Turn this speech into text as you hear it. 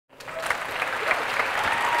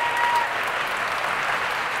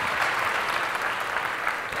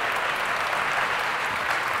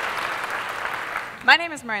My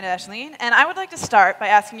name is Miranda Aisling, and I would like to start by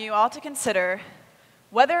asking you all to consider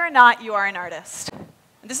whether or not you are an artist.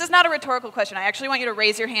 And this is not a rhetorical question. I actually want you to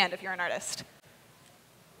raise your hand if you're an artist.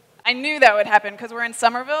 I knew that would happen because we're in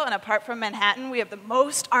Somerville, and apart from Manhattan, we have the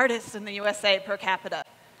most artists in the USA per capita.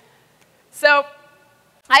 So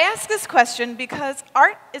I ask this question because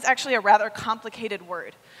art is actually a rather complicated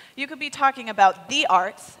word. You could be talking about the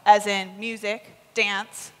arts, as in music,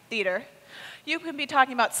 dance, theater. You can be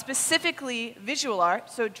talking about specifically visual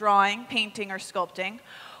art, so drawing, painting, or sculpting.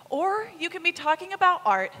 Or you can be talking about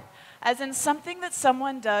art as in something that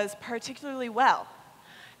someone does particularly well.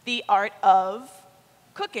 The art of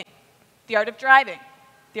cooking, the art of driving,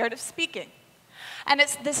 the art of speaking. And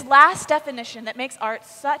it's this last definition that makes art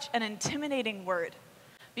such an intimidating word,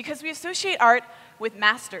 because we associate art with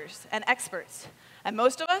masters and experts. And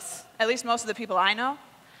most of us, at least most of the people I know,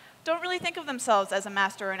 don't really think of themselves as a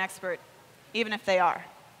master or an expert, even if they are.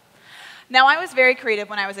 Now, I was very creative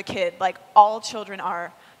when I was a kid, like all children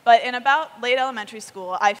are. But in about late elementary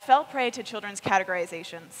school, I fell prey to children's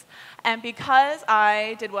categorizations. And because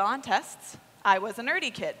I did well on tests, I was a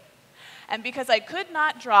nerdy kid. And because I could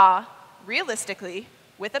not draw realistically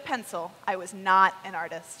with a pencil, I was not an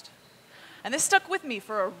artist. And this stuck with me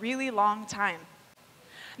for a really long time.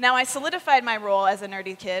 Now, I solidified my role as a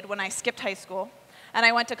nerdy kid when I skipped high school, and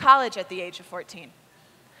I went to college at the age of 14.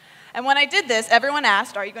 And when I did this, everyone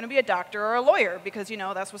asked, are you going to be a doctor or a lawyer? Because, you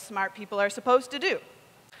know, that's what smart people are supposed to do.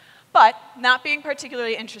 But, not being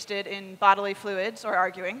particularly interested in bodily fluids or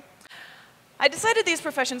arguing, I decided these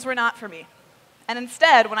professions were not for me. And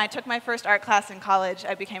instead, when I took my first art class in college,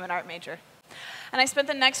 I became an art major. And I spent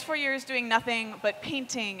the next 4 years doing nothing but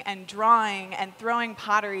painting and drawing and throwing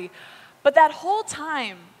pottery. But that whole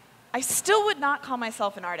time, I still would not call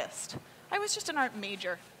myself an artist. I was just an art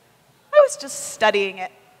major. I was just studying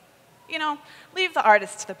it. You know, leave the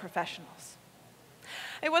artists to the professionals.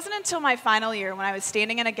 It wasn't until my final year when I was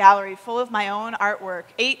standing in a gallery full of my own artwork,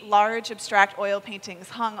 8 large abstract oil paintings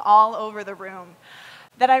hung all over the room,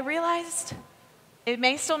 that I realized it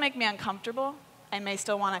may still make me uncomfortable. I may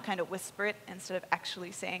still want to kind of whisper it instead of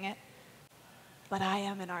actually saying it, but I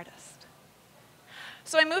am an artist.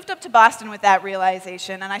 So I moved up to Boston with that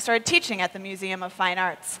realization, and I started teaching at the Museum of Fine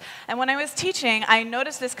Arts. And when I was teaching, I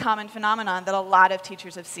noticed this common phenomenon that a lot of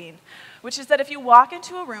teachers have seen, which is that if you walk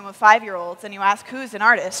into a room of 5-year-olds and you ask who's an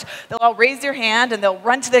artist, they'll all raise their hand and they'll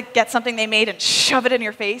run to get something they made and shove it in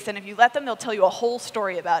your face, and if you let them, they'll tell you a whole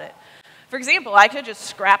story about it. For example, I could just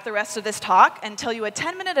scrap the rest of this talk and tell you a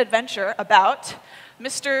 10-minute adventure about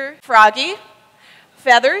Mr. Froggy,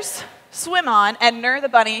 feathers, swim on, and Ner the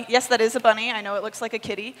bunny. Yes, that is a bunny. I know it looks like a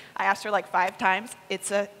kitty. I asked her like 5 times.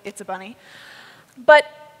 It's a bunny. But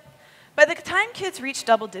by the time kids reach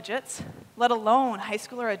double digits, let alone high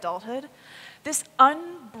school or adulthood, this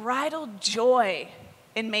unbridled joy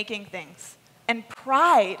in making things and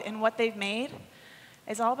pride in what they've made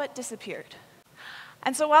is all but disappeared.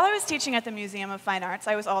 And so while I was teaching at the Museum of Fine Arts,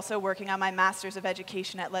 I was also working on my Master's of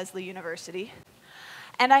Education at Lesley University.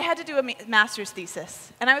 And I had to do a master's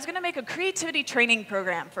thesis. And I was going to make a creativity training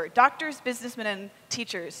program for doctors, businessmen, and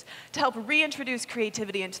teachers to help reintroduce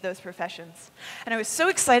creativity into those professions. And I was so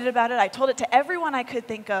excited about it. I told it to everyone I could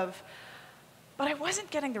think of. But I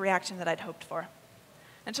wasn't getting the reaction that I'd hoped for.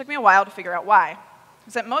 And it took me a while to figure out why.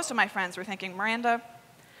 Because that most of my friends were thinking, Miranda,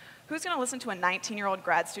 who's going to listen to a 19-year-old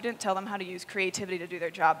grad student tell them how to use creativity to do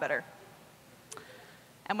their job better?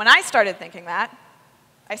 And when I started thinking that,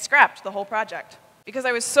 I scrapped the whole project. Because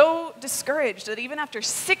I was so discouraged that even after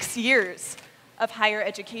 6 years of higher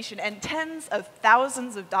education and tens of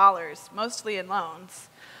thousands of dollars, mostly in loans,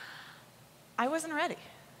 I wasn't ready.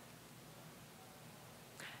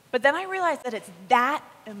 But then I realized that it's that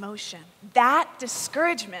emotion, that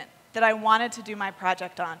discouragement that I wanted to do my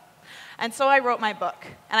project on. And so I wrote my book.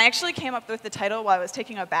 And I actually came up with the title while I was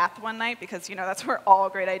taking a bath one night because, you know, that's where all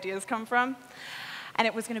great ideas come from. And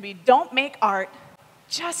it was going to be, don't make art,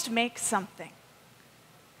 just make something.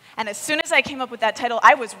 And as soon as I came up with that title,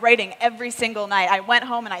 I was writing every single night. I went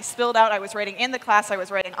home and I spilled out. I was writing in the class. I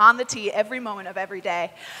was writing on the tee every moment of every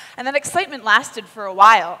day. And that excitement lasted for a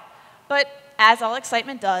while. But as all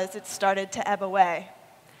excitement does, it started to ebb away.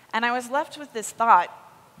 And I was left with this thought.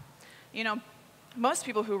 You know, most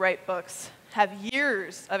people who write books have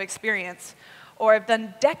years of experience or have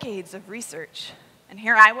done decades of research. And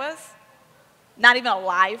here I was, not even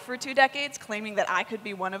alive for 2 decades, claiming that I could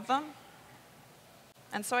be one of them.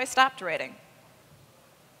 And so I stopped writing.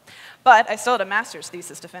 But I still had a master's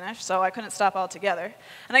thesis to finish, so I couldn't stop altogether.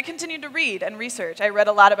 And I continued to read and research. I read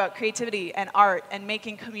a lot about creativity and art and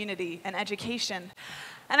making community and education.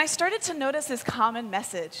 And I started to notice this common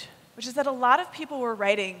message, which is that a lot of people were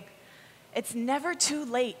writing It's never too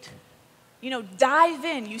late. Dive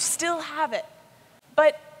in, you still have it.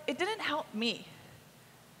 But it didn't help me.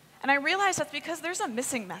 And I realized that's because there's a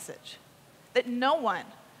missing message. That no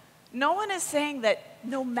one is saying that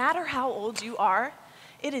no matter how old you are,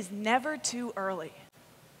 it is never too early.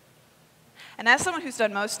 And as someone who's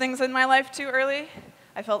done most things in my life too early,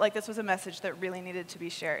 I felt like this was a message that really needed to be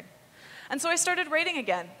shared. And so I started writing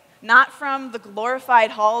again, not from the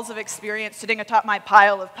glorified halls of experience sitting atop my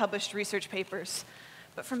pile of published research papers,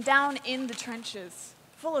 but from down in the trenches,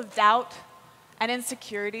 full of doubt and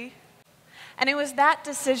insecurity. And it was that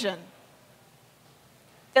decision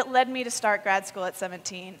that led me to start grad school at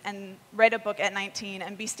 17 and write a book at 19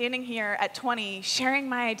 and be standing here at 20 sharing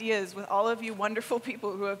my ideas with all of you wonderful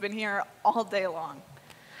people who have been here all day long.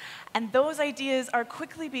 And those ideas are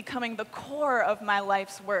quickly becoming the core of my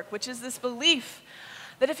life's work, which is this belief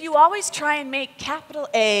that if you always try and make capital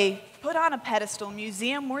A, put on a pedestal,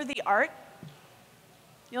 museum-worthy art,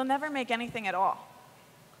 you'll never make anything at all.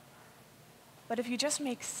 But if you just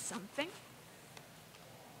make something,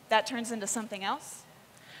 that turns into something else,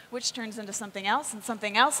 which turns into something else, and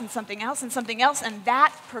something else, and something else, and something else, and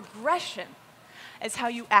that progression is how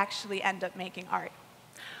you actually end up making art.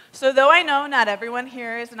 So though I know not everyone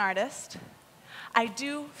here is an artist, I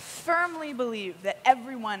do firmly believe that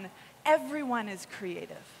everyone is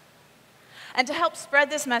creative. And to help spread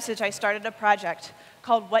this message, I started a project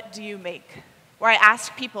called What Do You Make?, where I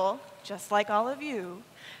ask people, just like all of you,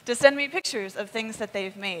 to send me pictures of things that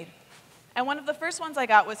they've made. And one of the first ones I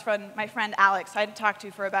got was from my friend Alex, I'd talked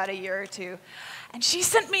to for about a year or two. And she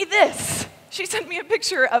sent me this. She sent me a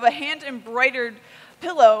picture of a hand-embroidered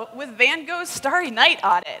pillow with Van Gogh's Starry Night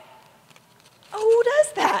on it. Oh, who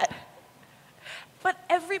does that? But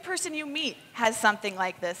every person you meet has something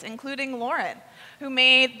like this, including Lauren, who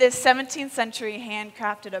made this 17th century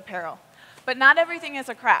handcrafted apparel. But not everything is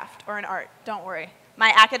a craft or an art, don't worry.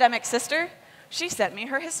 My academic sister, she sent me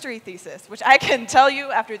her history thesis, which I can tell you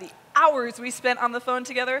after the hours we spent on the phone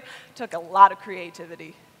together, took a lot of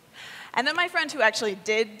creativity. And then my friend who actually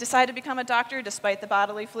did decide to become a doctor despite the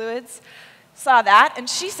bodily fluids, saw that, and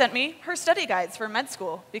she sent me her study guides for med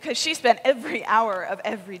school because she spent every hour of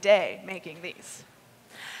every day making these.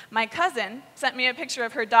 My cousin sent me a picture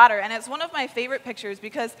of her daughter, and it's one of my favorite pictures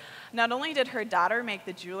because not only did her daughter make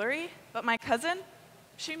the jewelry, but my cousin,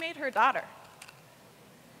 she made her daughter.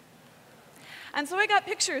 And so I got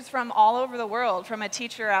pictures from all over the world, from a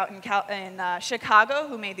teacher out in Chicago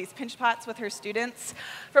who made these pinch pots with her students,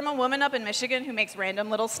 from a woman up in Michigan who makes random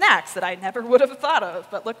little snacks that I never would have thought of,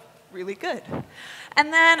 but look really good.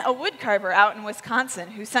 And then a wood carver out in Wisconsin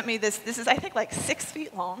who sent me this. This is, I think, like 6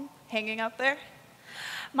 feet long, hanging up there.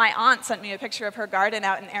 My aunt sent me a picture of her garden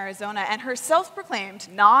out in Arizona, and her self-proclaimed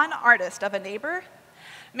non-artist of a neighbor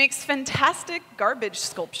makes fantastic garbage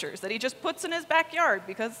sculptures that he just puts in his backyard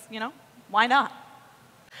because, why not?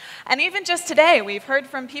 And even just today, we've heard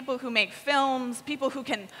from people who make films, people who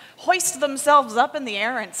can hoist themselves up in the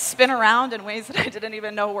air and spin around in ways that I didn't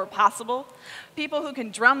even know were possible, people who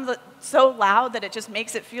can drum so loud that it just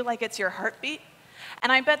makes it feel like it's your heartbeat.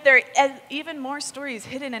 And I bet there are even more stories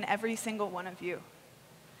hidden in every single one of you.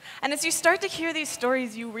 And as you start to hear these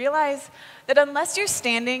stories, you realize that unless you're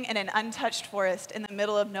standing in an untouched forest in the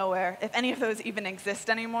middle of nowhere, if any of those even exist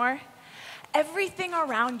anymore, everything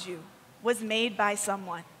around you was made by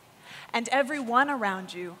someone. And everyone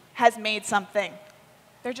around you has made something.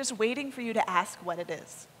 They're just waiting for you to ask what it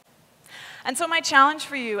is. And so my challenge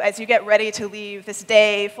for you as you get ready to leave this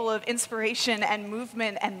day full of inspiration and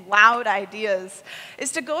movement and loud ideas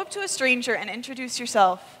is to go up to a stranger and introduce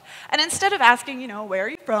yourself. And instead of asking, where are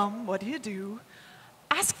you from, what do you do,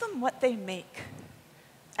 ask them what they make.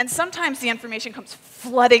 And sometimes the information comes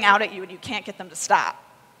flooding out at you and you can't get them to stop.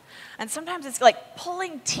 And sometimes it's like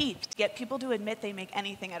pulling teeth to get people to admit they make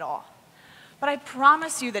anything at all. But I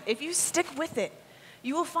promise you that if you stick with it,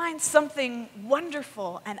 you will find something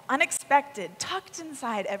wonderful and unexpected tucked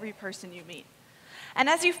inside every person you meet. And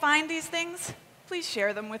as you find these things, please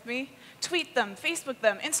share them with me. Tweet them, Facebook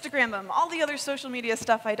them, Instagram them, all the other social media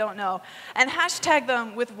stuff I don't know, and hashtag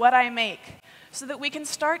them with what I make so that we can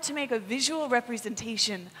start to make a visual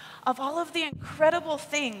representation of all of the incredible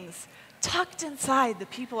things tucked inside the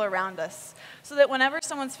people around us, so that whenever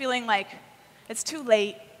someone's feeling like it's too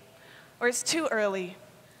late or it's too early,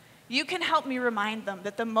 you can help me remind them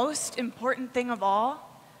that the most important thing of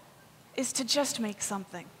all is to just make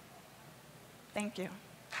something. Thank you.